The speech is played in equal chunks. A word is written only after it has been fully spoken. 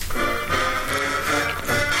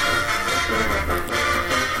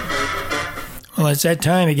Well, it's that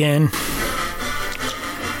time again.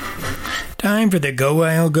 Time for the Go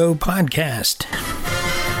Wild Go podcast.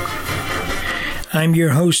 I'm your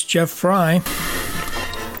host, Jeff Fry,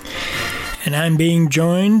 and I'm being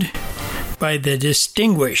joined by the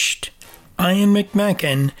distinguished Ian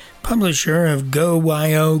McMacken, publisher of Go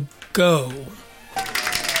Wild Go.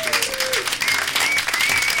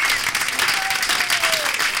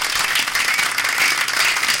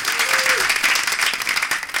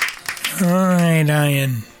 All right,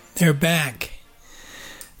 Ian, they're back.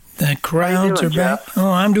 The crowds are back. Jeff?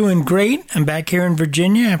 Oh, I'm doing great. I'm back here in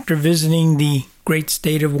Virginia after visiting the great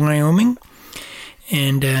state of Wyoming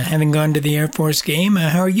and having gone to the Air Force game.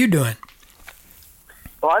 How are you doing?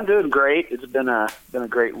 Well, I'm doing great. It's been a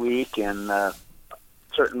great week, and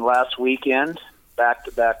certain last weekend,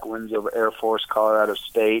 back-to-back wins over Air Force, Colorado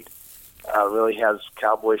State, really has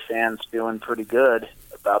Cowboy fans feeling pretty good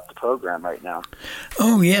about the program right now.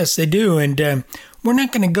 Oh, yes, they do. And we're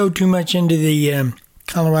not going to go too much into the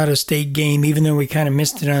Colorado State game, even though we kind of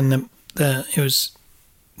missed it on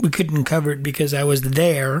we couldn't cover it because I was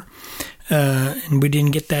there, and we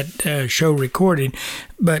didn't get that show recorded.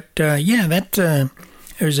 But, there's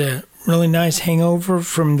a really nice hangover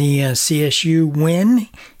from the CSU win,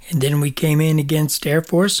 and then we came in against Air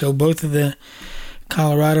Force, so both of the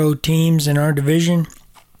Colorado teams in our division,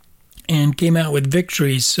 and came out with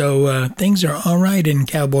victories. So things are all right in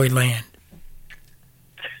Cowboy land.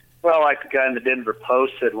 Well, like the guy in the Denver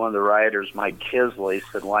Post said, one of the writers, Mike Kisley,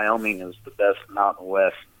 said Wyoming is the best Mountain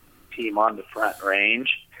West team on the Front Range,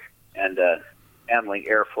 and handling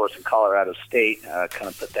Air Force and Colorado State kind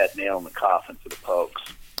of put that nail in the coffin for the Pokes.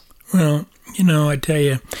 Well, I tell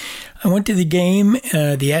you, I went to the game.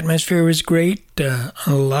 The atmosphere was great. A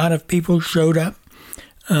lot of people showed up.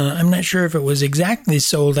 I'm not sure if it was exactly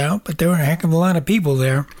sold out, but there were a heck of a lot of people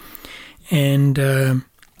there. And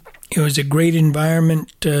it was a great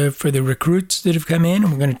environment for the recruits that have come in.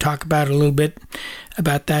 And we're going to talk about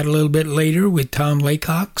that a little bit later with Tom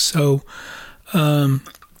Laycock. So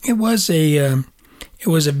it was a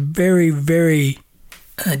very, very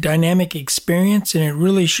dynamic experience, and it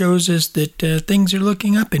really shows us that things are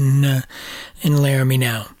looking up in Laramie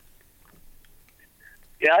now.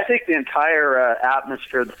 Yeah, I think the entire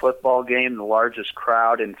atmosphere of the football game, the largest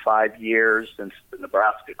crowd in 5 years since the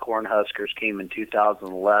Nebraska Cornhuskers came in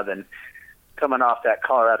 2011, coming off that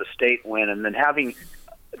Colorado State win, and then having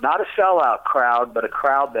not a sellout crowd, but a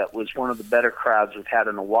crowd that was one of the better crowds we've had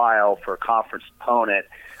in a while for a conference opponent,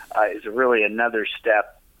 is really another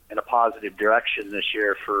step in a positive direction this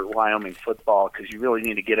year for Wyoming football, because you really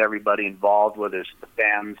need to get everybody involved, whether it's the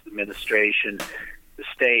fans, the administration, the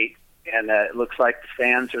state. And it looks like the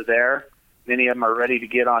fans are there. Many of them are ready to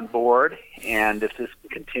get on board. And if this can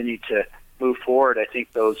continue to move forward, I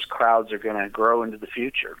think those crowds are going to grow into the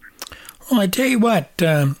future. Well, I tell you what,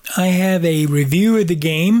 I have a review of the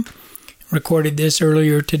game, recorded this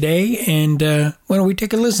earlier today, and why don't we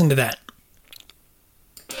take a listen to that?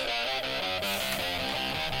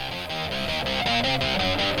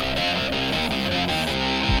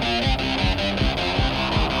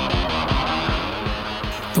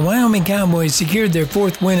 The Wyoming Cowboys secured their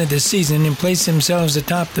fourth win of the season and placed themselves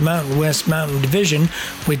atop the Mountain West Mountain Division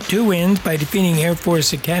with 2 wins by defeating Air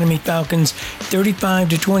Force Academy Falcons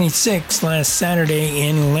 35-26 last Saturday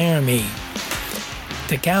in Laramie.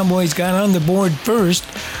 The Cowboys got on the board first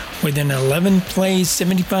with an 11-play,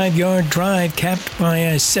 75-yard drive capped by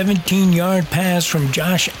a 17-yard pass from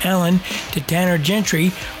Josh Allen to Tanner Gentry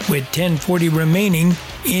with 10:40 remaining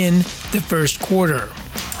in the first quarter.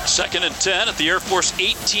 2nd and 10 at the Air Force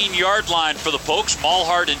 18-yard line for the Pokes.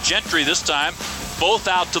 Malhart and Gentry this time, both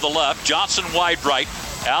out to the left. Johnson wide right.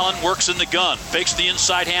 Allen works in the gun, fakes the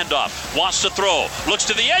inside handoff, wants to throw, looks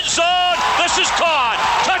to the end zone. This is caught.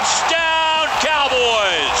 Touchdown,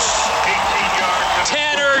 Cowboys. 18-yard.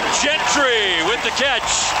 Tanner Gentry with the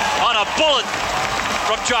catch on a bullet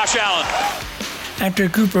from Josh Allen. After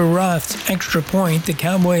Cooper Roth's extra point, the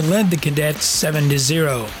Cowboy led the Cadets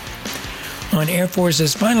 7-0. On Air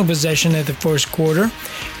Force's final possession of the first quarter,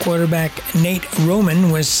 quarterback Nate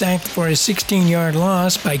Roman was sacked for a 16-yard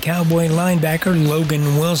loss by Cowboy linebacker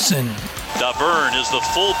Logan Wilson. DeVerne is the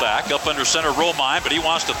fullback up under center Romine, but he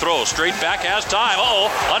wants to throw. Straight back, has time.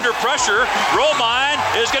 Under pressure. Romine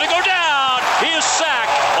is going to go down. He is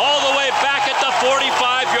sacked all the way back at the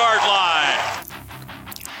 45-yard line.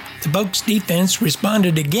 The Pokes defense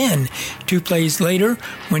responded again 2 plays later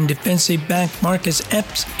when defensive back Marcus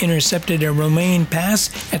Epps intercepted a Romaine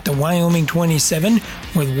pass at the Wyoming 27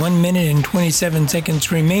 with 1 minute and 27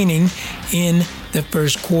 seconds remaining in the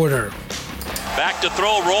first quarter. Back to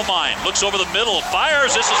throw, Romine looks over the middle,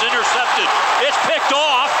 fires, this is intercepted. It's picked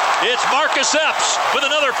off. It's Marcus Epps with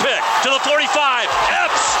another pick to the 45.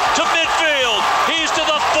 Epps to midfield. He's to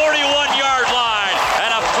the 41-yard line,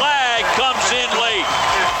 and a flag comes in late.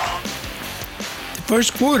 The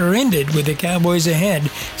first quarter ended with the Cowboys ahead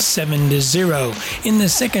 7-0. In the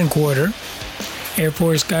second quarter, Air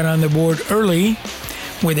Force got on the board early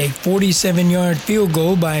with a 47-yard field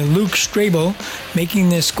goal by Luke Strable, making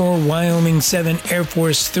the score Wyoming 7, Air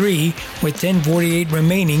Force 3, with 10:48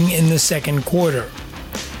 remaining in the second quarter.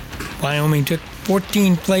 Wyoming took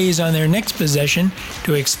 14 plays on their next possession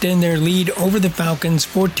to extend their lead over the Falcons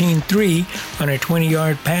 14-3 on a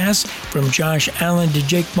 20-yard pass from Josh Allen to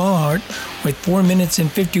Jake Malhart, with 4 minutes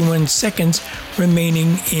and 51 seconds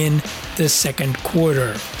remaining in the second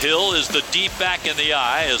quarter. Hill is the deep back in the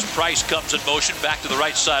eye as Price comes in motion back to the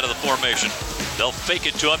right side of the formation. They'll fake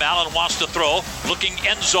it to him. Allen wants to throw. Looking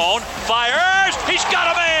end zone. Fires. He's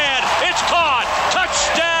got a man. It's caught.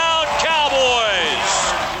 Touchdown,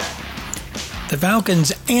 Cowboys. The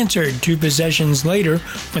Falcons answered 2 possessions later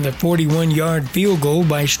with a 41-yard field goal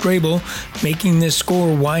by Strable, making the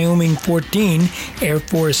score Wyoming 14, Air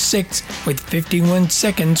Force 6, with 51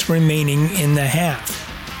 seconds remaining in the half.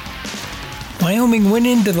 Wyoming went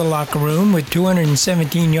into the locker room with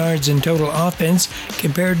 217 yards in total offense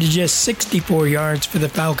compared to just 64 yards for the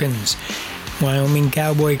Falcons. Wyoming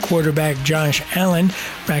Cowboy quarterback Josh Allen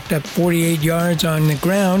racked up 48 yards on the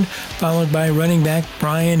ground, followed by running back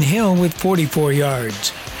Brian Hill with 44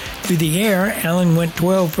 yards. Through the air, Allen went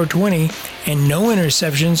 12 for 20 and no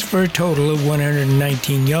interceptions for a total of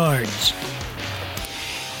 119 yards.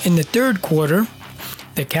 In the third quarter,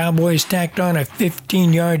 the Cowboys tacked on a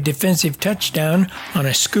 15-yard defensive touchdown on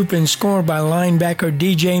a scoop and score by linebacker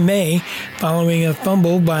DJ May, following a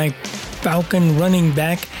fumble by Falcon running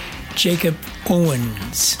back Jacob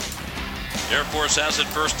Owens. Air Force has it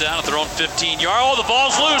first down at their own 15-yard. Oh, the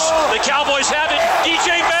ball's loose. The Cowboys have it.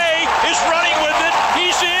 DJ May is running with it.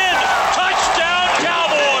 He's in. Touchdown,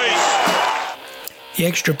 Cowboys. The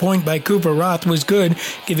extra point by Cooper Roth was good,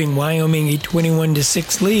 giving Wyoming a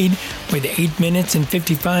 21-6 lead with 8 minutes and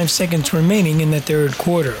 55 seconds remaining in the third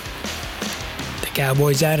quarter. The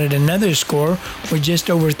Cowboys added another score with just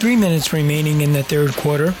over 3 minutes remaining in the third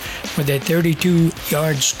quarter with a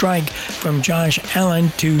 32-yard strike from Josh Allen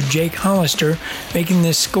to Jake Hollister, making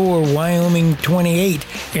the score Wyoming 28,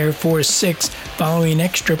 Air Force 6, following an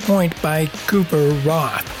extra point by Cooper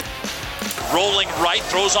Roth. Rolling right,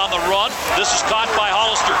 throws on the run. This is caught by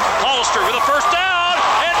Hollister. Hollister with a first down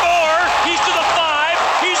and more. He's to the 5.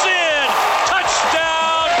 He's in.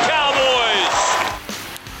 Touchdown, Cowboys.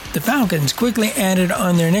 The Falcons quickly added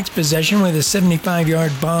on their next possession with a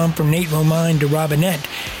 75-yard bomb from Nate Romine to Robinette.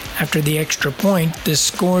 After the extra point, the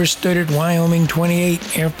score stood at Wyoming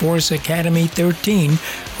 28, Air Force Academy 13,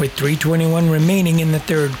 with 3:21 remaining in the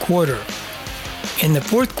third quarter. In the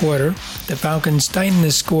fourth quarter, the Falcons tightened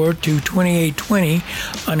the score to 28-20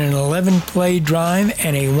 on an 11-play drive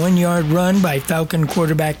and a 1-yard run by Falcon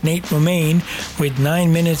quarterback Nate Romaine, with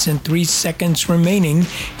 9 minutes and 3 seconds remaining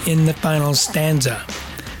in the final stanza.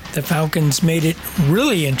 The Falcons made it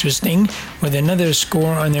really interesting with another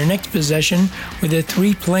score on their next possession with a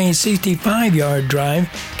 3-play 65-yard drive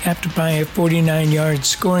capped by a 49-yard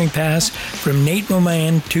scoring pass from Nate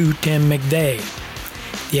Romaine to Tim McVeigh.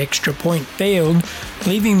 The extra point failed,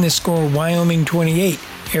 leaving the score Wyoming 28,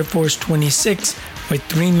 Air Force 26, with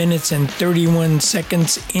 3 minutes and 31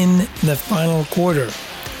 seconds in the final quarter.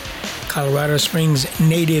 Colorado Springs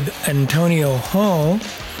native Antonio Hall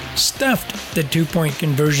stuffed the 2-point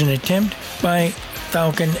conversion attempt by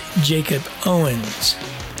Falcon Jacob Owens.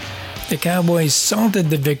 The Cowboys salted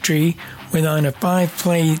the victory with on a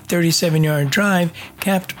 5-play 37-yard drive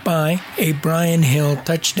capped by a Brian Hill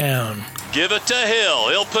touchdown. Give it to Hill.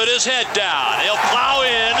 He'll put his head down. He'll plow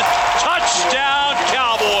in. Touchdown,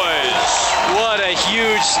 Cowboys. What a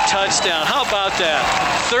huge touchdown. How about that?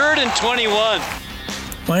 3rd and 21.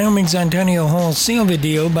 Wyoming's Antonio Hall sealed the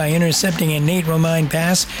deal by intercepting a Nate Romine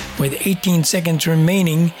pass with 18 seconds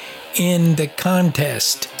remaining in the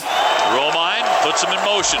contest. Romine puts him in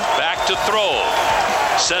motion. Back to throw.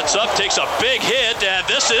 Sets up, takes a big hit, and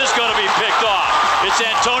this is going to be picked off. It's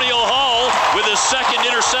Antonio Hall with his second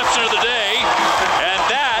interception of the day, and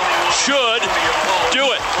that should do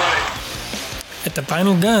it. At the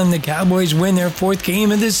final gun, the Cowboys win their 4th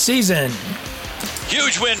game of this season.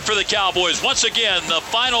 Huge win for the Cowboys. Once again, the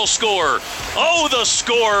final score. Oh, the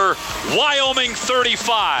score, Wyoming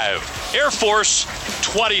 35, Air Force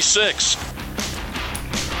 26.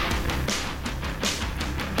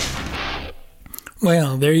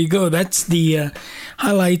 Well, there you go. That's the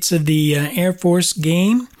highlights of the Air Force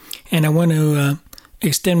game. And I want to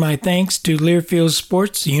extend my thanks to Learfield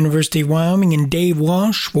Sports, the University of Wyoming, and Dave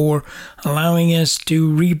Walsh for allowing us to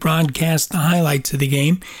rebroadcast the highlights of the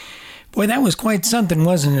game. Boy, that was quite something,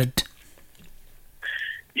 wasn't it?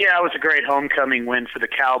 Yeah, it was a great homecoming win for the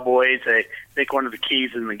Cowboys. I think one of the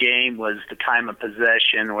keys in the game was the time of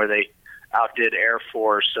possession, where they outdid Air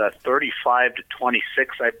Force 35-26,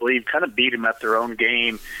 I believe, kind of beat them at their own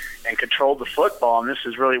game and controlled the football. And this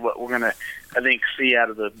is really what we're going to, I think, see out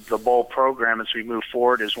of the bowl program as we move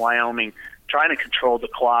forward, is Wyoming trying to control the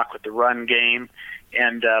clock with the run game.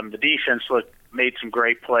 And the defense made some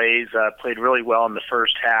great plays, played really well in the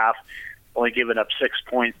first half, only giving up 6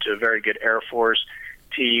 points to a very good Air Force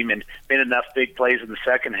team, and made enough big plays in the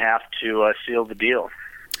second half to seal the deal.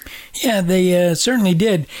 Yeah, they certainly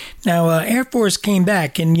did. Now, Air Force came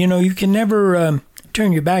back, and, you can never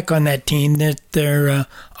turn your back on that team. That they're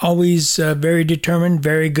always very determined,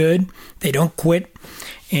 very good. They don't quit.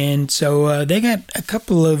 And so they got a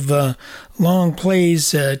couple of long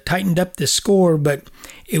plays, tightened up the score, but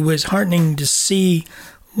it was heartening to see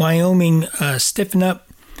Wyoming stiffen up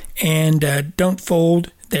and don't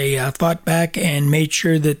fold. They fought back and made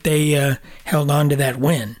sure that they held on to that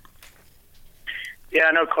win. Yeah,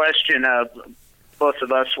 no question. Both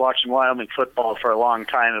of us watching Wyoming football for a long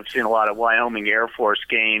time have seen a lot of Wyoming Air Force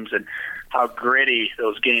games and how gritty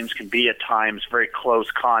those games can be at times, very close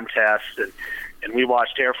contests. And we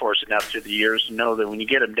watched Air Force enough through the years to know that when you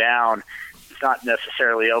get them down, it's not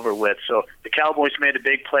necessarily over with. So the Cowboys made a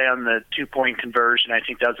big play on the 2-point conversion. I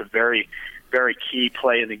think that was a very, very key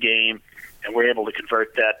play in the game, and we're able to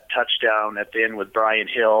convert that touchdown at the end with Brian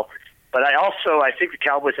Hill. But I think the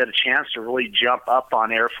Cowboys had a chance to really jump up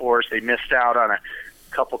on Air Force. They missed out on a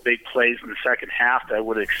couple big plays in the second half that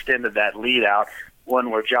would have extended that lead out.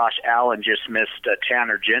 One where Josh Allen just missed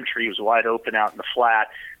Tanner Gentry. He was wide open out in the flat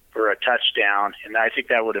for a touchdown, and I think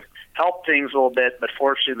that would have helped things a little bit. But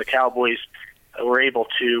fortunately, the Cowboys were able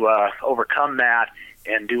to overcome that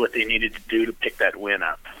and do what they needed to do to pick that win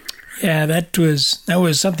up. Yeah, that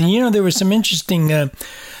was something. There were some interesting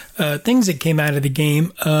things that came out of the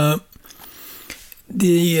game.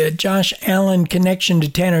 The Josh Allen connection to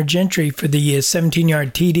Tanner Gentry for the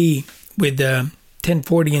 17-yard TD with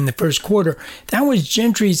 10:40 in the first quarter. That was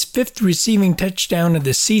Gentry's 5th receiving touchdown of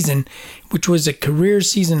the season, which was a career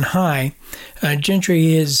season high.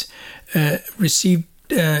 Gentry has received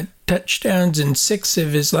touchdowns in 6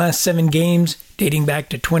 of his last 7 games, dating back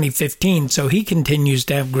to 2015, so he continues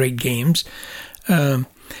to have great games.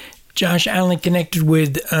 Josh Allen connected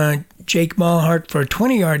with Jake Malhart for a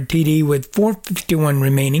 20-yard TD with 4:51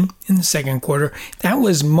 remaining in the second quarter. That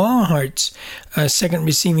was Malhart's second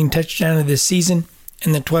receiving touchdown of the season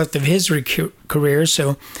and the 12th of his career.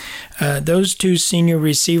 So those two senior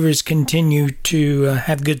receivers continue to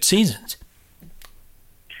have good seasons.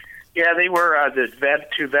 Yeah, they were the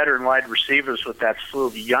two veteran wide receivers with that slew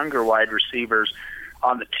of younger wide receivers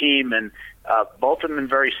on the team, and both of them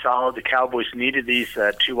very solid. The Cowboys needed these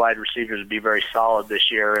 2 wide receivers to be very solid this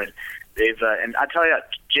year, and they've and I tell you,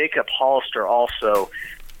 Jacob Hollister also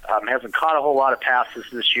hasn't caught a whole lot of passes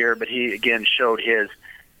this year, but he again showed his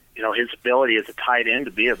ability as a tight end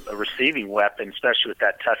to be a receiving weapon, especially with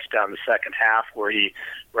that touchdown in the second half where he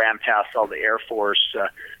ran past all the Air Force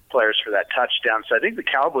players for that touchdown. So I think the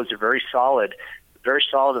Cowboys are very solid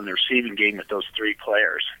in the receiving game with those 3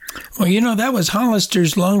 players. Well, that was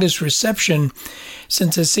Hollister's longest reception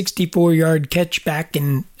since a 64-yard catch back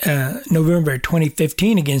in November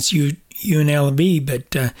 2015 against UNLV,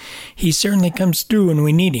 but he certainly comes through when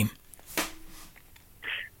we need him.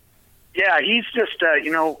 Yeah, he's just,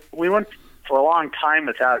 we went for a long time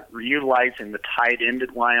without utilizing the tight end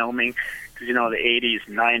at Wyoming because, the 80s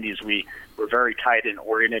and 90s we were very tight end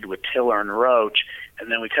oriented with Tiller and Roach,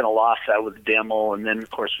 and then we kind of lost that with Dimmel, and then, of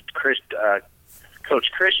course, with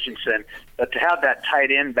Coach Christensen. But to have that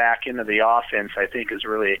tight end back into the offense, I think, is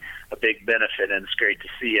really a big benefit, and it's great to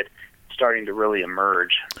see it starting to really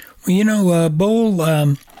emerge. Well, Bowl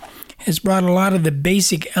has brought a lot of the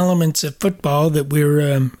basic elements of football that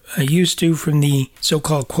we're used to from the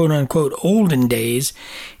so-called quote-unquote olden days.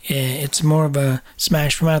 It's more of a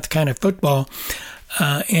smash-from-out kind of football.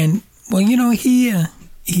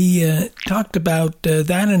 He talked about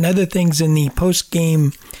that and other things in the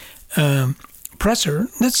post-game presser.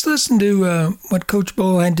 Let's listen to what Coach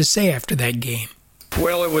Bowl had to say after that game.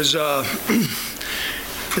 Well, it was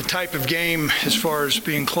the type of game, as far as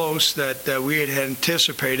being close, that we had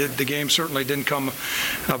anticipated. The game certainly didn't come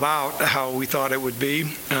about how we thought it would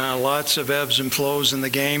be. Lots of ebbs and flows in the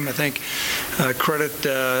game. I think credit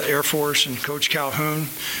Air Force and Coach Calhoun.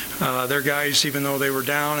 Their guys, even though they were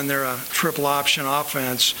down and they're a triple option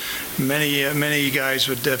offense, many guys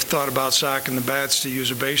would have thought about sacking the bats, to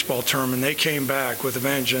use a baseball term, and they came back with a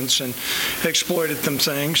vengeance and exploited them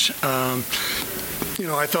things.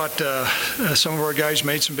 I thought some of our guys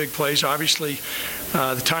made some big plays. Obviously,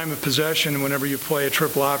 the time of possession whenever you play a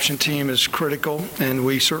triple option team is critical, and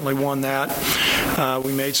we certainly won that.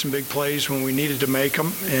 We made some big plays when we needed to make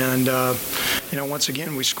them, and once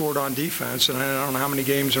again we scored on defense, and I don't know how many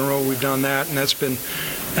games in a row we've done that, and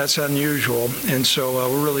that's unusual, and so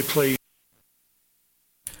we're really pleased.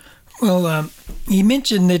 Well, you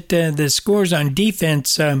mentioned that the scores on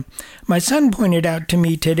defense. My son pointed out to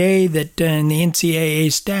me today that in the NCAA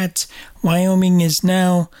stats, Wyoming is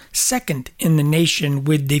now second in the nation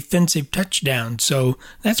with defensive touchdowns. So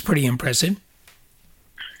that's pretty impressive.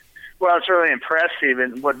 Well, it's really impressive,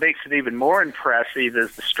 and what makes it even more impressive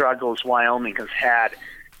is the struggles Wyoming has had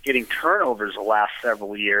getting turnovers the last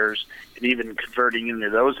several years and even converting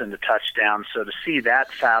those into touchdowns. So to see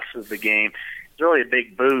that facet of the game, really a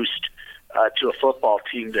big boost to a football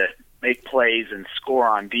team to make plays and score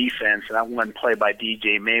on defense. And that one play by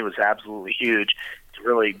DJ May was absolutely huge to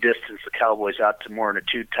really distance the Cowboys out to more than a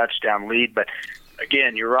 2-touchdown lead. But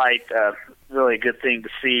again, you're right. Really a good thing to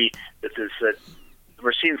see that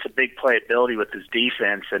we're seeing some big playability with this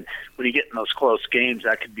defense. And when you get in those close games,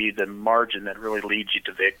 that could be the margin that really leads you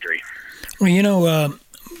to victory. Well,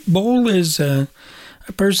 Bowl is a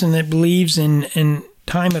person that believes in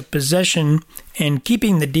time of possession and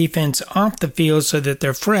keeping the defense off the field so that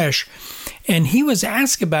they're fresh. And he was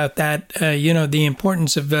asked about that, the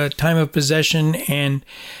importance of time of possession and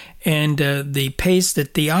the pace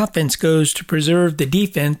that the offense goes to preserve the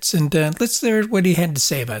defense. And let's hear what he had to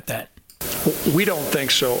say about that. We don't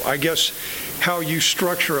think so. I guess how you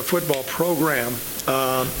structure a football program,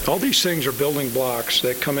 all these things are building blocks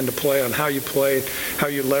that come into play on how you play, how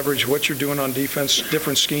you leverage what you're doing on defense,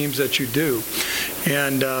 different schemes that you do.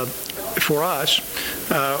 And for us,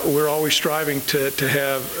 we're always striving to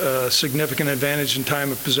have a significant advantage in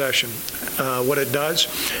time of possession. What it does,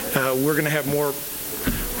 we're going to have more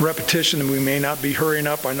repetition, and we may not be hurrying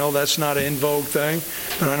up. I know that's not an in vogue thing,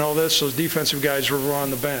 but I know those defensive guys were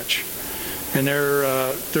on the bench, and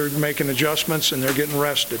they're making adjustments and they're getting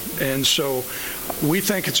rested. And so we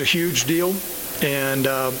think it's a huge deal, and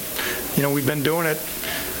we've been doing it.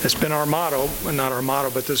 It's been our motto, not our motto,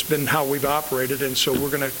 but that's been how we've operated, and so we're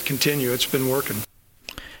going to continue. It's been working.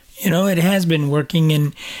 It has been working,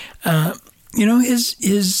 and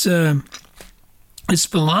his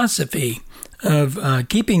philosophy of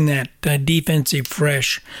keeping that defensive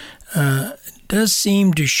fresh does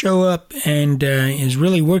seem to show up and is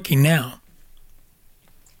really working now.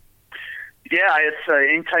 Yeah, it's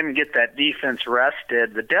anytime you get that defense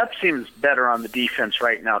rested, the depth seems better on the defense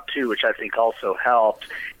right now too, which I think also helped.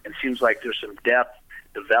 It seems like there's some depth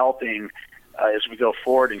developing as we go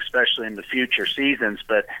forward, especially in the future seasons.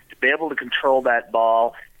 But to be able to control that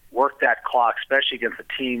ball, work that clock, especially against a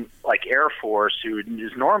team like Air Force, who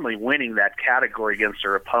is normally winning that category against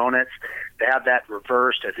their opponents, to have that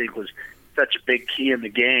reversed, I think, was such a big key in the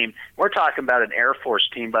game. We're talking about an Air Force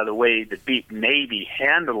team, by the way, that beat Navy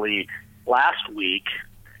handily last week,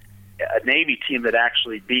 a Navy team that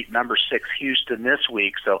actually beat number 6 Houston this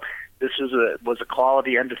week. So this was a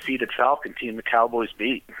quality undefeated Falcon team the Cowboys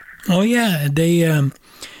beat. Oh yeah, the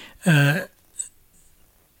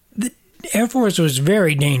Air Force was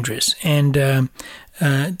very dangerous, and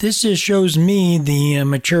this just shows me the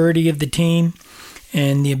maturity of the team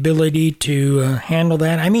and the ability to handle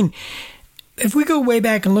that. I mean, if we go way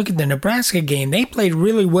back and look at the Nebraska game, they played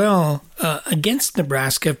really well against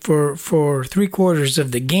Nebraska for 3/4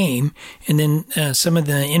 of the game, and then some of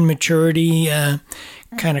the immaturity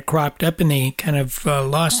kind of cropped up, and they kind of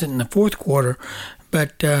lost it in the fourth quarter.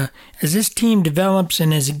 But as this team develops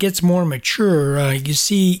and as it gets more mature, you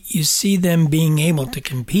see them being able to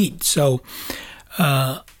compete. So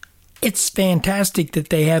it's fantastic that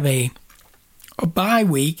they have a bye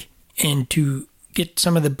week and to get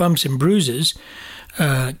some of the bumps and bruises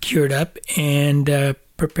cured up and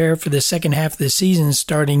prepare for the second half of the season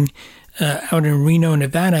starting out in Reno,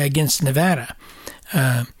 Nevada against Nevada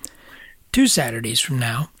 2 Saturdays from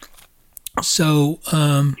now. So,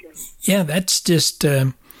 yeah, that's just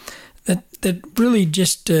that really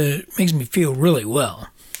just makes me feel really well.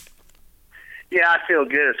 Yeah, I feel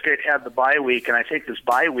good. It's great to have the bye week, and I think this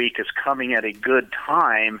bye week is coming at a good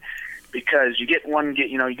time because you get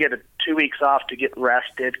a 2 weeks off to get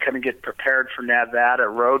rested, kind of get prepared for Nevada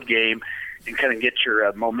road game, and kind of get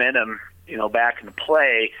your momentum, back into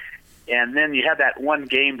play. And then you have that one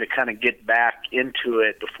game to kind of get back into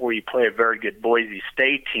it before you play a very good Boise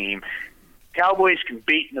State team. Cowboys can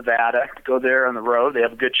beat Nevada, go there on the road. They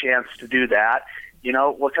have a good chance to do that.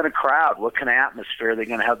 What kind of crowd, what kind of atmosphere are they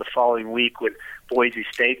going to have the following week when Boise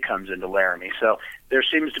State comes into Laramie? So there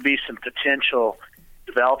seems to be some potential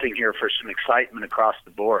developing here for some excitement across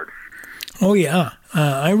the board. Oh, yeah.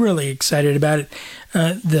 I'm really excited about it.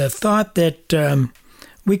 The thought that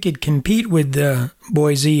we could compete with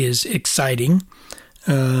Boise is exciting.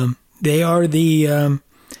 They are the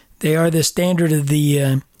standard of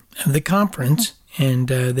the conference, and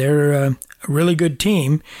they're a really good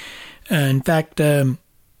team. In fact, they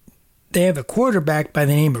have a quarterback by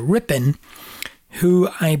the name of Rippon, who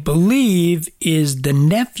I believe is the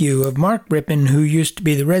nephew of Mark Rippon, who used to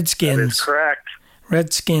be the Redskins. That is correct.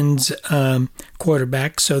 Redskins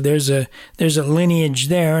quarterback. So there's a lineage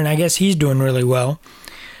there, and I guess he's doing really well.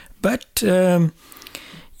 But it's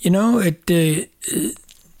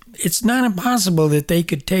not impossible that they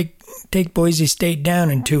could take Boise State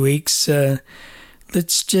down in 2 weeks.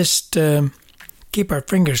 Let's just keep our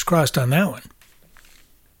fingers crossed on that one.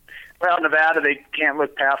 Well, Nevada, they can't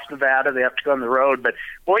look past Nevada. They have to go on the road. But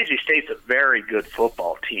Boise State's a very good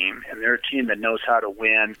football team, and they're a team that knows how to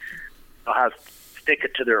win, know how to stick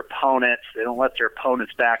it to their opponents. They don't let their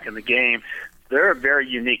opponents back in the game. They're a very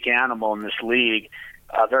unique animal in this league.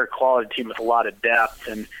 They're a quality team with a lot of depth.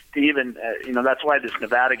 And to even, that's why this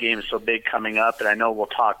Nevada game is so big coming up, and I know we'll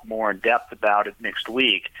talk more in depth about it next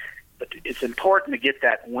week. But it's important to get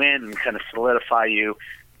that win and kind of solidify you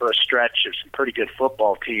for a stretch of some pretty good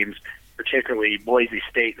football teams, particularly Boise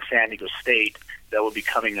State and San Diego State, that will be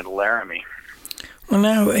coming into Laramie. Well,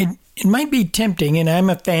 now, it might be tempting, and I'm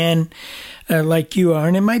a fan like you are,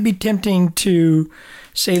 and it might be tempting to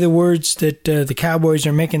say the words that the Cowboys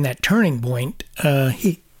are making that turning point.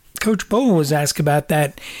 Coach Bowl was asked about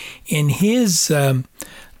that in his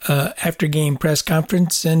after-game press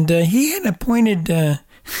conference, and he had a pointed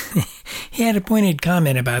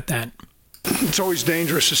comment about that. It's always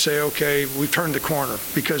dangerous to say, okay, we've turned the corner,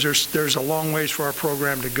 because there's a long ways for our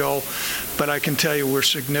program to go. But I can tell you we're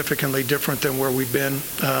significantly different than where we've been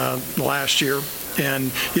last year.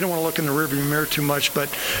 And you don't want to look in the rearview mirror too much, but,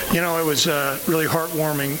 it was really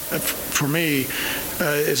heartwarming for me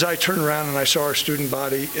as I turned around and I saw our student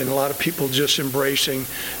body and a lot of people just embracing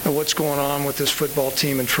what's going on with this football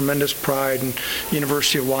team and tremendous pride. And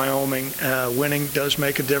University of Wyoming winning does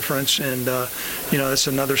make a difference, and, that's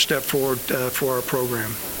another step forward for our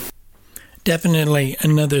program. Definitely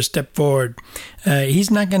another step forward.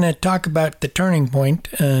 He's not going to talk about the turning point,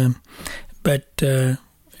 but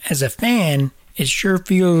as a fan, it sure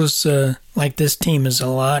feels like this team is a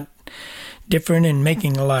lot different and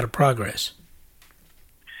making a lot of progress.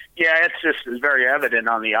 Yeah, it's very evident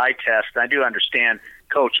on the eye test. I do understand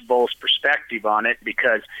Coach Bull's perspective on it,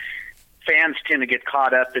 because fans tend to get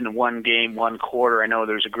caught up in one game, one quarter. I know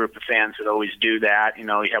there's a group of fans that always do that. You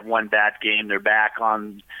have one bad game, they're back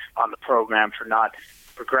on the program for not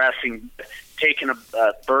progressing. Taking a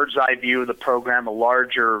bird's eye view of the program, a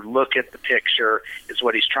larger look at the picture is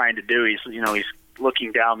what he's trying to do. He's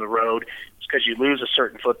looking down the road. Just because you lose a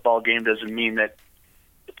certain football game doesn't mean that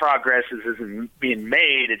the progress isn't being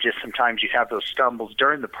made. It just sometimes you have those stumbles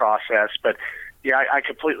during the process. But yeah, I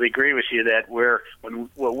completely agree with you that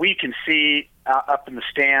what we can see up in the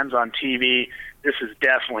stands on TV, this is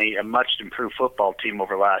definitely a much improved football team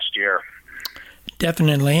over last year.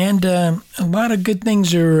 Definitely, and a lot of good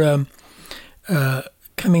things are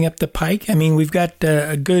coming up the pike. I mean, we've got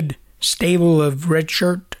a good stable of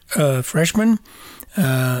redshirt freshmen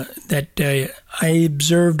that I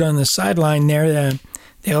observed on the sideline there.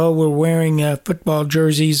 They all were wearing football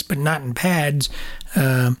jerseys, but not in pads.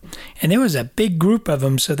 And there was a big group of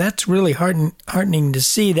them, so that's really heartening to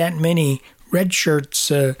see that many red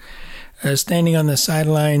shirts standing on the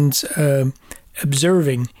sidelines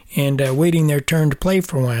observing and waiting their turn to play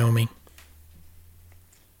for Wyoming.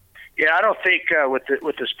 Yeah, I don't think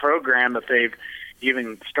with this program that they've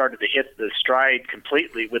even started to hit the stride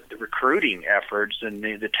completely with the recruiting efforts and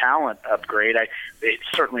the talent upgrade. They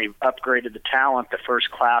certainly upgraded the talent. The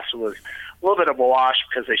first class was a little bit of a wash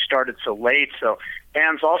because they started so late. So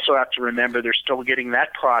fans also have to remember they're still getting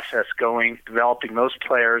that process going, developing those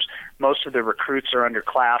players. Most of the recruits are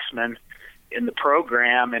underclassmen in the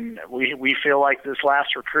program, and we feel like this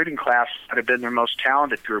last recruiting class would have been their most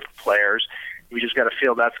talented group of players. We just got to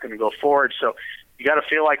feel that's going to go forward. So you got to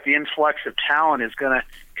feel like the influx of talent is going to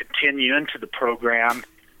continue into the program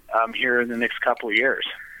here in the next couple of years.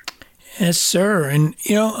 Yes, sir. And,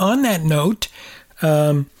 on that note,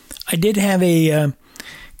 I did have a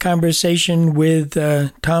conversation with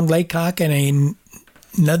Tom Laycock and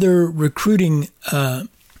another recruiting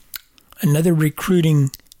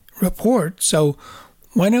report. So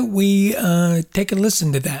why don't we take a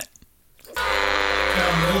listen to that?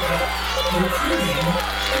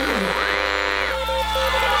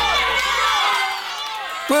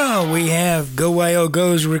 Well, we have Go Wild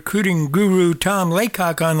Go's recruiting guru Tom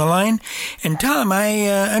Laycock on the line. And Tom, I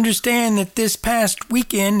understand that this past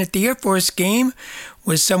weekend at the Air Force game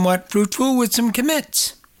was somewhat fruitful with some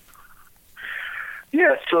commits.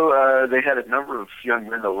 Yeah, so they had a number of young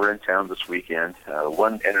men that were in town this weekend.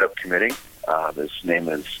 One ended up committing. His name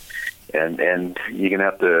is, and you're going to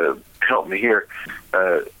have to help me here,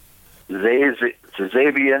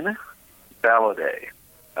 Xavier Balladay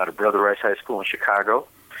out of Brother Rice High School in Chicago.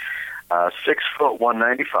 6 foot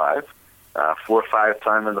 195, 4.5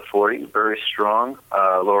 time in the 40, very strong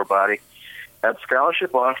lower body. Had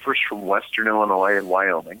scholarship offers from Western Illinois and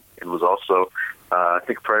Wyoming, and was also, I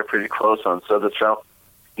think, probably pretty close on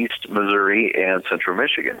Southeast Missouri and Central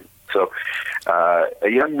Michigan. So, a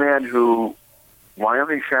young man who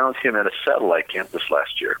Wyoming found him at a satellite campus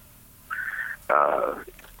last year.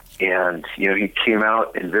 And, he came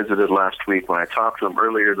out and visited last week. When I talked to him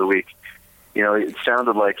earlier in the week, it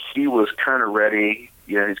sounded like he was kind of ready.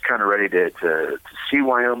 He's kind of ready to see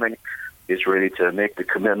Wyoming. He's ready to make the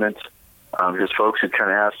commitment. His folks had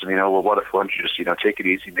kind of asked him, well, what if why don't you just, take it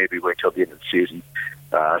easy, maybe wait till the end of the season.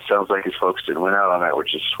 Sounds like his folks didn't win out on that,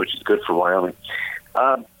 which is good for Wyoming.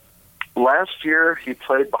 Last year, he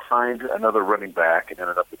played behind another running back and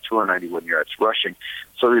ended up with 291 yards rushing.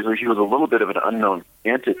 So he was a little bit of an unknown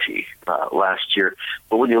entity last year.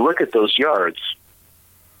 But when you look at those yards,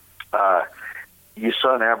 you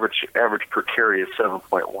saw an average per carry of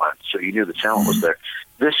 7.1, so you knew the talent was there.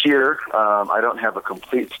 This year, I don't have a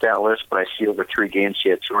complete stat list, but I see over 3 games he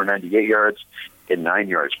had 298 yards and 9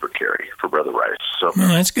 yards per carry for Brother Rice. So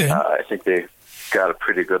that's good. I think they got a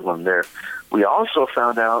pretty good one there. We also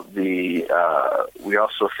found out the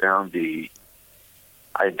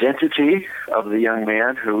identity of the young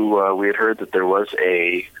man who we had heard that there was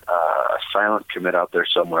a silent commit out there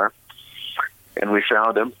somewhere. And we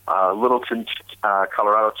found him, Littleton,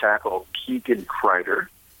 Colorado tackle Keegan Kreider,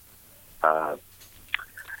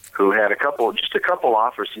 who had a couple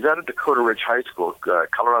offers. He's out of Dakota Ridge High School,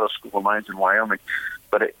 Colorado School of Mines in Wyoming.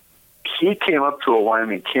 But he came up to a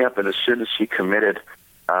Wyoming camp, and as soon as he committed,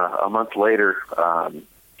 a month later,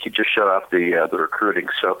 he just shut off the recruiting.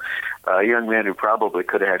 So a young man who probably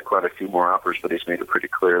could have had quite a few more offers, but he's made it pretty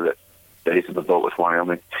clear that he's in the boat with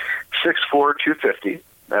Wyoming. 6'4", 250,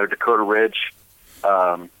 out of Dakota Ridge.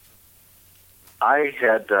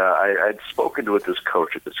 I'd spoken with this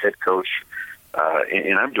head coach,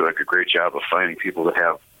 and I'm doing a great job of finding people that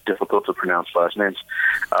have difficult to pronounce last names.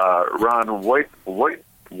 Ron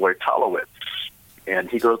Wojtalowicz, and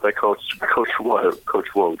he goes by Coach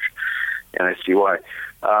Woj, and I see why.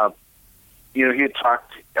 I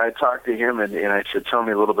talked to him, and I said, tell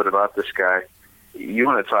me a little bit about this guy. You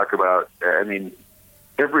want to talk about,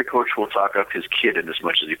 every coach will talk up his kid in as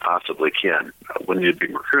much as he possibly can when he's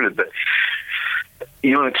being recruited. But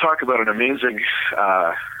you want to talk about an amazing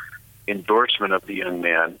endorsement of the young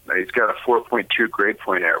man. He's got a 4.2 grade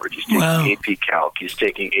point average. He's taking AP Calc. He's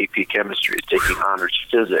taking AP Chemistry. He's taking honors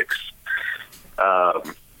physics.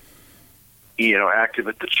 Active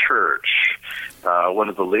at the church. One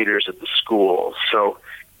of the leaders at the school. So,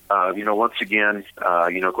 once again,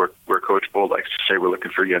 where Coach Bull likes to say we're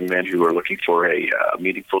looking for young men who are looking for a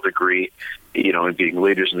meaningful degree, and being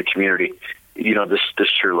leaders in the community. This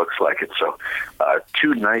sure looks like it. So,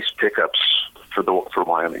 2 nice pickups for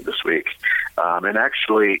Wyoming this week, and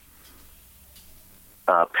actually,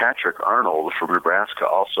 Patrick Arnold from Nebraska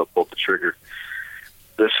also pulled the trigger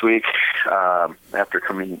this week after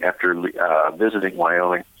visiting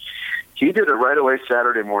Wyoming. He did it right away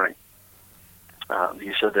Saturday morning.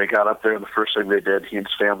 He said they got up there, and the first thing they did, he and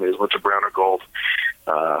his family, went to Brown and Gold.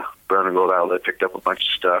 Brown and Gold Outlet, picked up a bunch of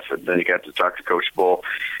stuff, and then he got to talk to Coach Bull.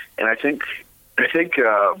 And I think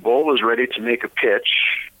Bull was ready to make a pitch,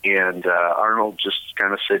 and Arnold just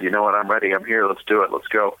kind of said, you know what, I'm ready, I'm here, let's do it, let's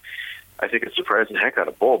go. I think it surprised the heck out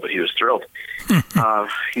of Bull, but he was thrilled.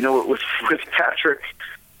 With Patrick,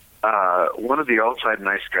 one of the all-time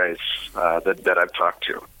nice guys that I've talked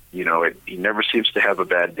to. He never seems to have a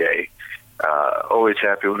bad day. Always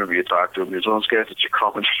happy whenever you talk to him. He's one of those guys that you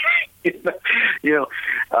call him.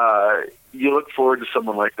 You look forward to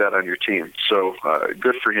someone like that on your team. So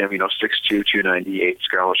good for him. 6'2", 298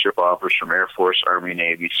 scholarship offers from Air Force, Army,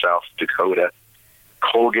 Navy, South Dakota,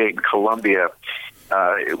 Colgate, and Columbia.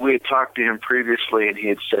 we had talked to him previously, and he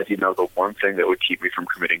had said, the one thing that would keep me from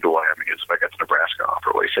committing to Wyoming is if I got the Nebraska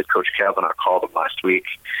offer. Well, he said Coach Kavanaugh called him last week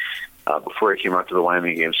before he came out to the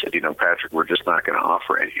Wyoming game, said, Patrick, we're just not going to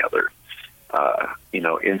offer any other,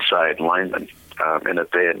 inside linemen.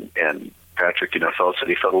 And Patrick, felt a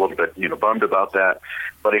little bit, bummed about that,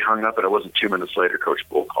 but he hung up, and it wasn't 2 minutes later, Coach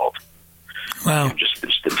Bull called. Wow. Just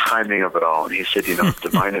the timing of it all. And he said,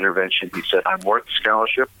 divine intervention. He said, I'm worth the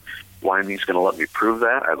scholarship. Wyoming's going to let me prove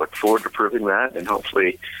that. I look forward to proving that, and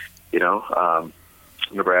hopefully,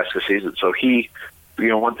 Nebraska sees it. So he,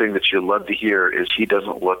 one thing that you love to hear is he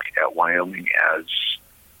doesn't look at Wyoming as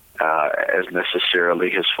necessarily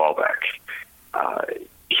his fallback.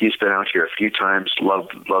 He's been out here a few times,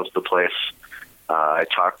 loves the place. I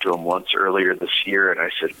talked to him once earlier this year, and I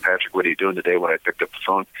said, Patrick, what are you doing today? When I picked up the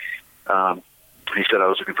phone, he said, I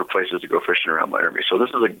was looking for places to go fishing around Laramie. So this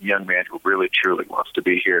is a young man who really, truly wants to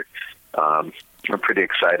be here. I'm pretty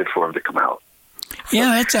excited for him to come out. Yeah,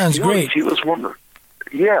 that sounds great. He was one.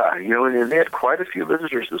 Yeah, and they had quite a few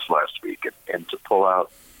visitors this last week, and to pull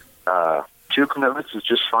out 2 commitments is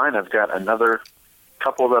just fine. I've got another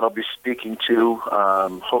couple that I'll be speaking to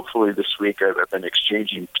hopefully this week. I've been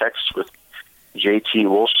exchanging texts with J.T.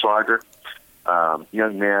 Wolfswager,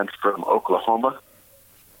 young man from Oklahoma,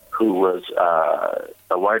 who was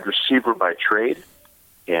a wide receiver by trade,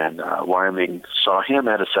 and Wyoming saw him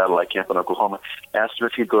at a satellite camp in Oklahoma, asked him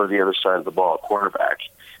if he'd go to the other side of the ball, cornerback,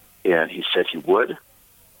 and he said he would,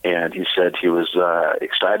 and he said he was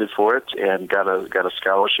excited for it and got a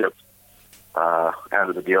scholarship out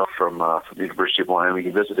of the deal from the University of Wyoming.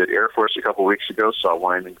 He visited Air Force a couple weeks ago, saw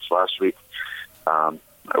Wyoming this last week. I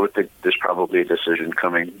would think there's probably a decision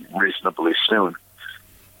coming reasonably soon.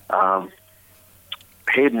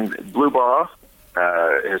 Hayden Bluebaugh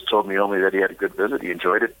has told me only that he had a good visit. He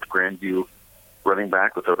enjoyed it. Grandview running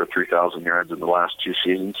back with over 3,000 yards in the last 2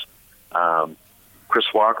 seasons. Chris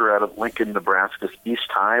Walker out of Lincoln, Nebraska's East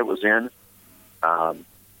High was in.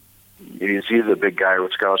 He's the big guy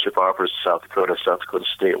with scholarship offers: South Dakota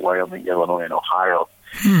State, Wyoming, Illinois, and Ohio.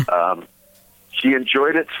 He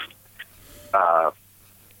enjoyed it.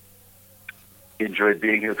 He enjoyed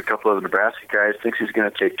being here with a couple of the Nebraska guys. Thinks he's going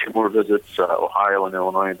to take 2 more visits, Ohio and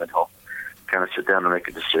Illinois, and then he'll kind of sit down and make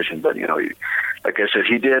a decision. But like I said,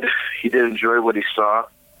 he did enjoy what he saw,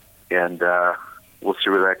 and we'll see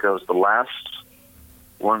where that goes. The last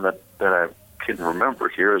one that I can remember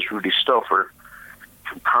here is Rudy Stouffer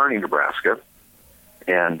from Kearney, Nebraska.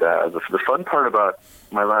 And the fun part about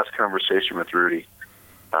my last conversation with Rudy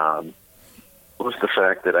was the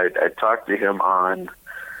fact that I talked to him on,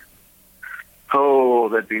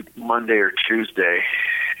 that'd be Monday or Tuesday.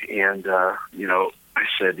 And, I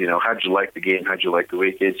said, how'd you like the game? How'd you like the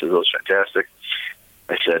week? He said, it was fantastic.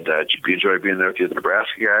 I said, did you enjoy being there with the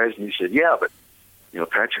Nebraska guys? And he said, yeah, but,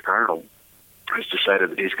 Patrick Arnold has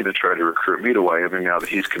decided that he's going to try to recruit me to Wyoming now that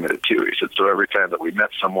he's committed too. He said, so every time that we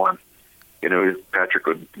met someone, Patrick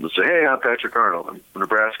would say, hey, I'm Patrick Arnold. I'm from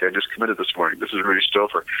Nebraska. I just committed this morning. This is Rudy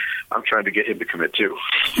Stouffer. I'm trying to get him to commit too.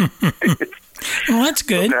 Well, that's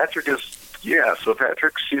good. So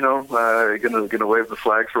Patrick's, gonna wave the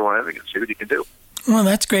flag for Wyoming and see what he can do. Well,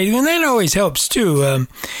 that's great. And that always helps, too.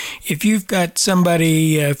 If you've got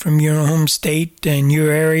somebody from your home state and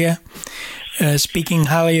your area speaking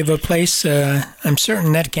highly of a place, I'm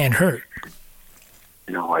certain that can't hurt.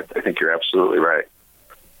 I think you're absolutely right.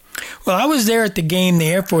 Well, I was there at the game, the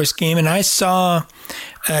Air Force game, and I saw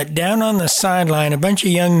down on the sideline a bunch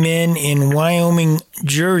of young men in Wyoming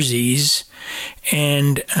jerseys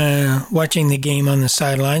and watching the game on the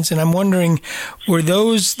sidelines. And I'm wondering, were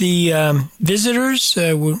those the visitors?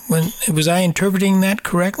 Was I interpreting that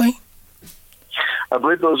correctly? I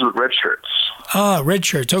believe those were red shirts. Ah, red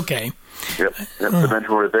shirts, okay. Yep. The men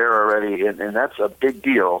who were there already, and that's a big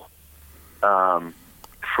deal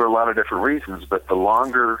for a lot of different reasons. But the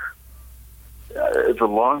longer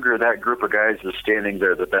that group of guys is standing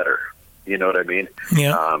there, the better. You know what I mean?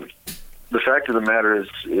 Yeah. The fact of the matter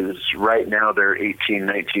is right now they're 18,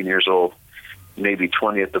 19 years old, maybe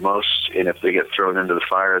 20 at the most, and if they get thrown into the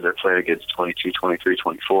fire, they're playing against 22, 23,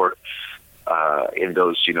 24 in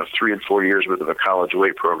those 3 and 4 years worth of a college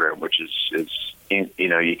weight program, which is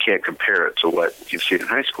you can't compare it to what you've seen in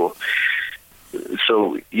high school.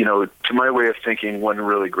 So, to my way of thinking, one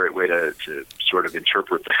really great way to sort of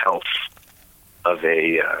interpret the health of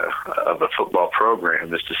a football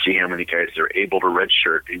program is to see how many guys are able to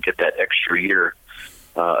redshirt and get that extra year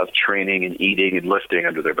of training and eating and lifting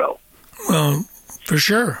under their belt. Well, for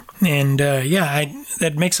sure. And,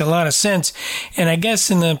 that makes a lot of sense. And I guess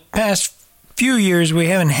in the past few years, we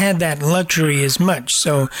haven't had that luxury as much.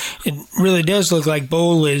 So it really does look like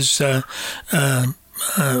Bowl is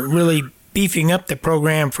really beefing up the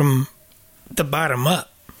program from the bottom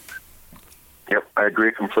up. Yep, I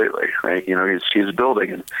agree completely. Right? He's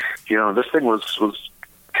building, and this thing was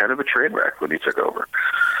kind of a train wreck when he took over.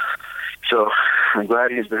 So I'm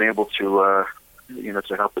glad he's been able to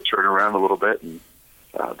to help it turn around a little bit, and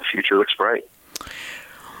the future looks bright.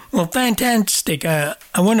 Well, fantastic. I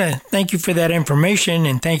want to thank you for that information,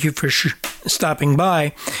 and thank you for stopping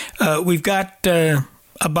by. We've got a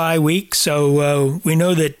bye week, so we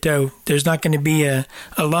know that there's not going to be a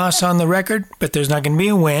loss on the record, but there's not going to be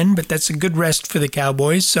a win, but that's a good rest for the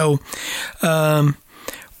Cowboys. So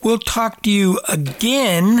we'll talk to you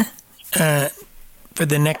again for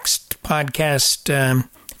the next podcast,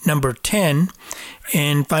 number 10,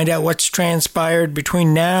 and find out what's transpired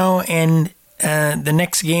between now and the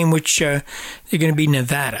next game, which they're going to be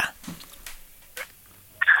Nevada.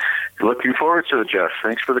 Looking forward to it, Jeff.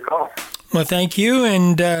 Thanks for the call. Well, thank you,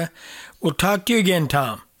 and we'll talk to you again,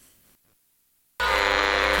 Tom.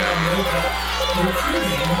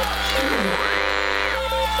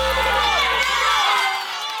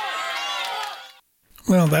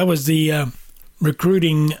 Well, that was the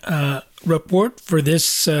recruiting report for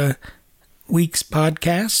this week's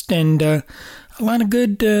podcast, and a lot of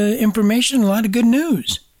good information, a lot of good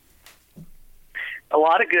news. A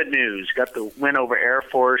lot of good news. Got the win over Air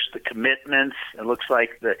Force, the commitments. It looks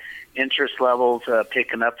like the interest levels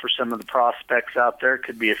picking up for some of the prospects out there.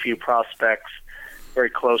 Could be a few prospects very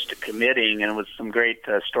close to committing, and with some great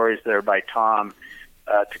stories there by Tom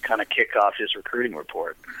to kind of kick off his recruiting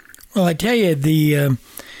report. Well, I tell you,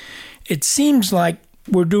 it seems like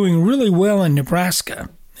we're doing really well in Nebraska,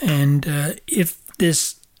 and if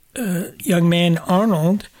this young man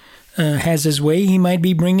Arnold has his way, he might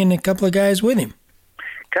be bringing a couple of guys with him.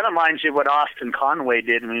 Kind of reminds you of what Austin Conway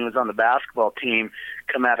did when he was on the basketball team,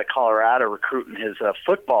 come out of Colorado recruiting his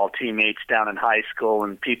football teammates down in high school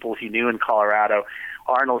and people he knew in Colorado.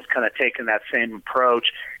 Arnold's kind of taken that same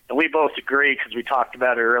approach. And we both agree, because we talked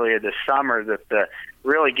about it earlier this summer, that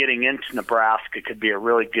really getting into Nebraska could be a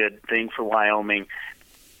really good thing for Wyoming.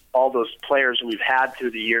 All those players we've had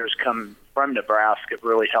through the years come from Nebraska have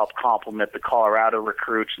really helped complement the Colorado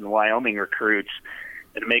recruits and the Wyoming recruits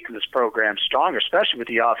and making this program stronger, especially with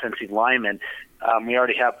the offensive linemen. We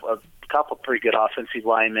already have a couple pretty good offensive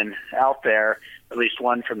linemen out there, at least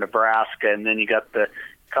one from Nebraska, and then you got the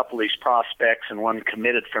couple of these prospects and one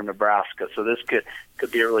committed from Nebraska. So this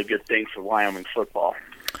could be a really good thing for Wyoming football.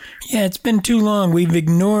 Yeah, it's been too long. We've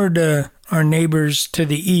ignored our neighbors to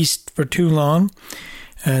the east for too long.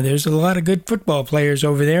 There's a lot of good football players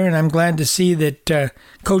over there, and I'm glad to see that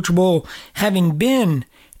Coach Bull, having been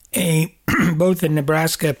both a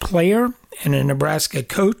Nebraska player and a Nebraska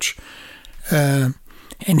coach,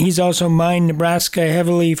 and he's also mined Nebraska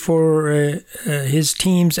heavily for his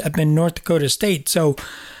teams up in North Dakota State. So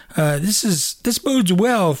this bodes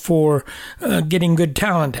well for getting good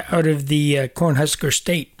talent out of the Cornhusker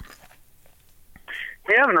State.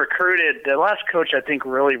 We haven't recruited. The last coach I think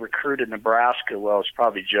really recruited Nebraska well is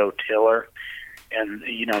probably Joe Tiller, and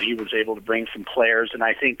he was able to bring some players. And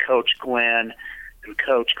I think Coach Glenn and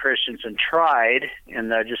Coach Christensen tried,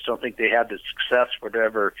 and I just don't think they had the success for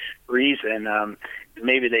whatever reason.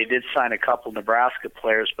 Maybe they did sign a couple Nebraska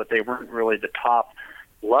players, but they weren't really the top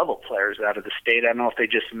level players out of the state. I don't know if they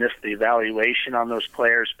just missed the evaluation on those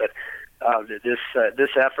players, but this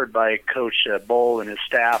effort by Coach Bull and his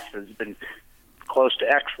staff has been close to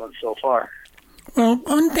excellent so far. Well,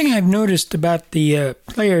 one thing I've noticed about the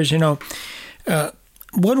players,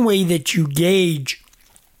 one way that you gauge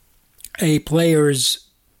a player's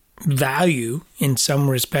value in some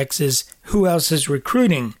respects is who else is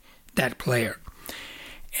recruiting that player.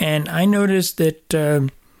 And I noticed that a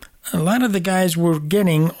lot of the guys we're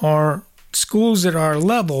getting are schools at our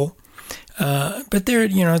level, but they're,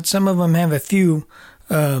 some of them have a few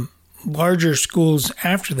larger schools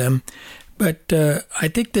after them. But I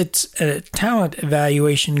think that's a talent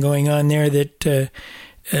evaluation going on there that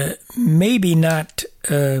maybe not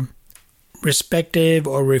respective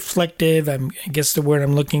or reflective, I guess the word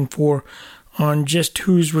I'm looking for, on just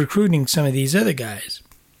who's recruiting some of these other guys.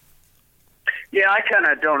 Yeah, I kind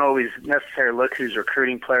of don't always necessarily look who's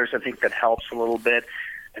recruiting players. I think that helps a little bit.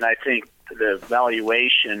 And I think the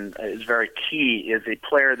evaluation is very key. Is a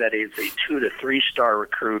player that is a 2 to 3 star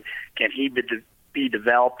recruit, can he be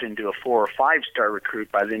developed into a 4 or 5 star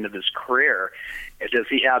recruit by the end of his career? And does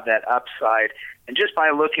he have that upside? And just by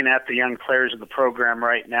looking at the young players in the program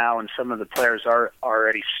right now, and some of the players are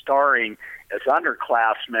already starring as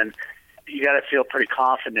underclassmen, you got to feel pretty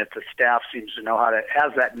confident the staff seems to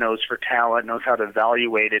has that nose for talent, knows how to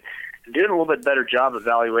evaluate it, and doing a little bit better job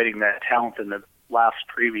evaluating that talent than the last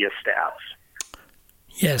previous staffs.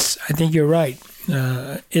 Yes, I think you're right.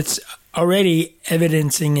 It's already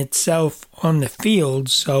evidencing itself on the field,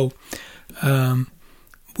 so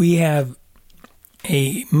we have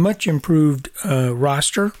a much improved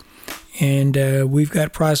roster, and we've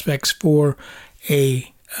got prospects for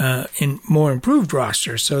a more improved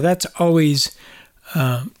roster. So that's always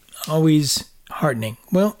heartening.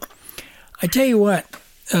 Well, I tell you what,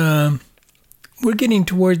 we're getting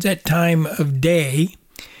towards that time of day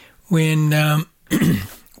when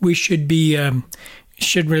we should be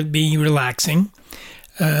relaxing.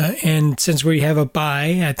 And since we have a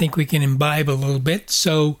bye, I think we can imbibe a little bit.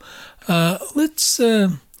 So let's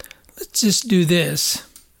just do this.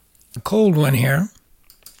 A cold one here.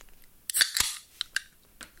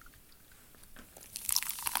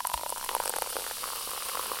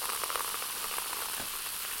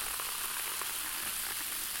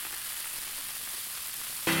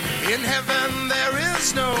 In heaven there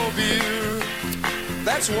is no beer.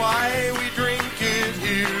 That's why we drink it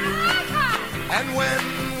here. And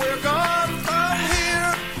when we're gone from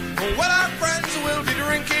here, well, our friends will be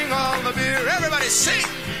drinking all the beer. Everybody sing!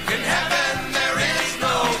 In heaven there is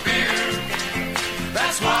no beer.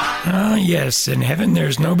 That's why. Ah, yes, in heaven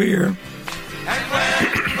there's no beer. And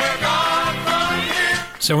when we're gone from here.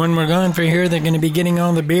 So when we're gone from here, they're going to be getting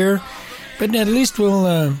all the beer. But at least we'll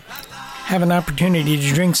have an opportunity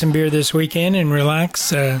to drink some beer this weekend and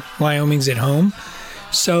relax. Wyoming's at home.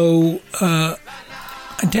 So I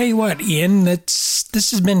tell you what, Ian, this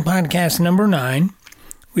has been podcast number 9.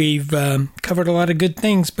 We've covered a lot of good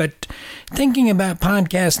things, but thinking about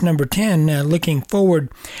podcast number 10, looking forward,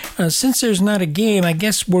 since there's not a game, I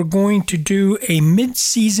guess we're going to do a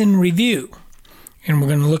mid-season review. And we're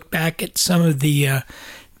going to look back at some of the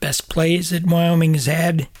best plays that Wyoming has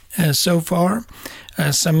had so far,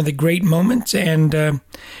 some of the great moments, and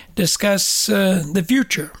discuss the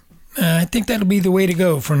future. I think that'll be the way to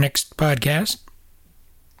go for next podcast.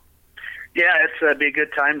 Yeah, it's be a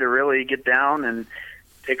good time to really get down and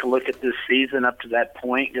take a look at this season up to that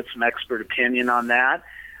point, get some expert opinion on that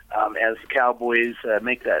as the Cowboys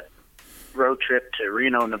make that road trip to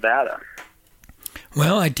Reno, Nevada.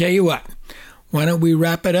 Well, I tell you what, why don't we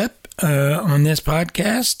wrap it up on this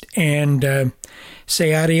podcast and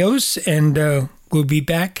say adios, and we'll be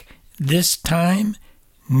back this time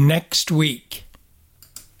next week.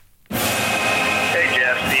 Hey,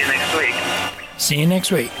 Jeff, see you next week. See you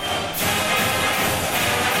next week.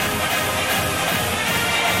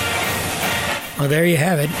 Well, there you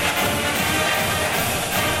have it.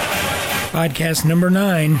 Podcast number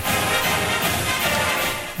 9.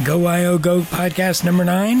 Go Wyo Go podcast number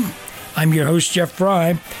 9. I'm your host, Jeff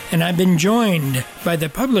Fry, and I've been joined by the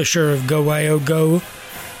publisher of Go Wyo Go,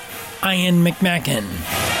 Ian McMacken.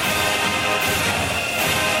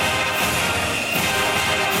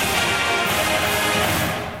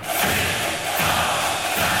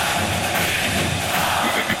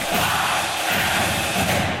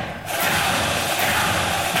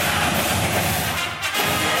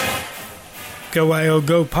 Go Wyo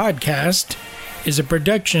Go podcast is a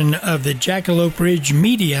production of the Jackalope Ridge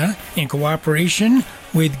Media in cooperation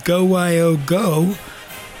with Go Wyo Go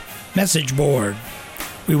message board.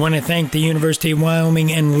 We want to thank the University of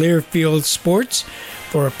Wyoming and Learfield Sports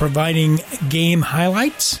for providing game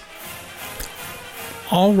highlights.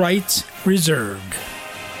 All rights reserved.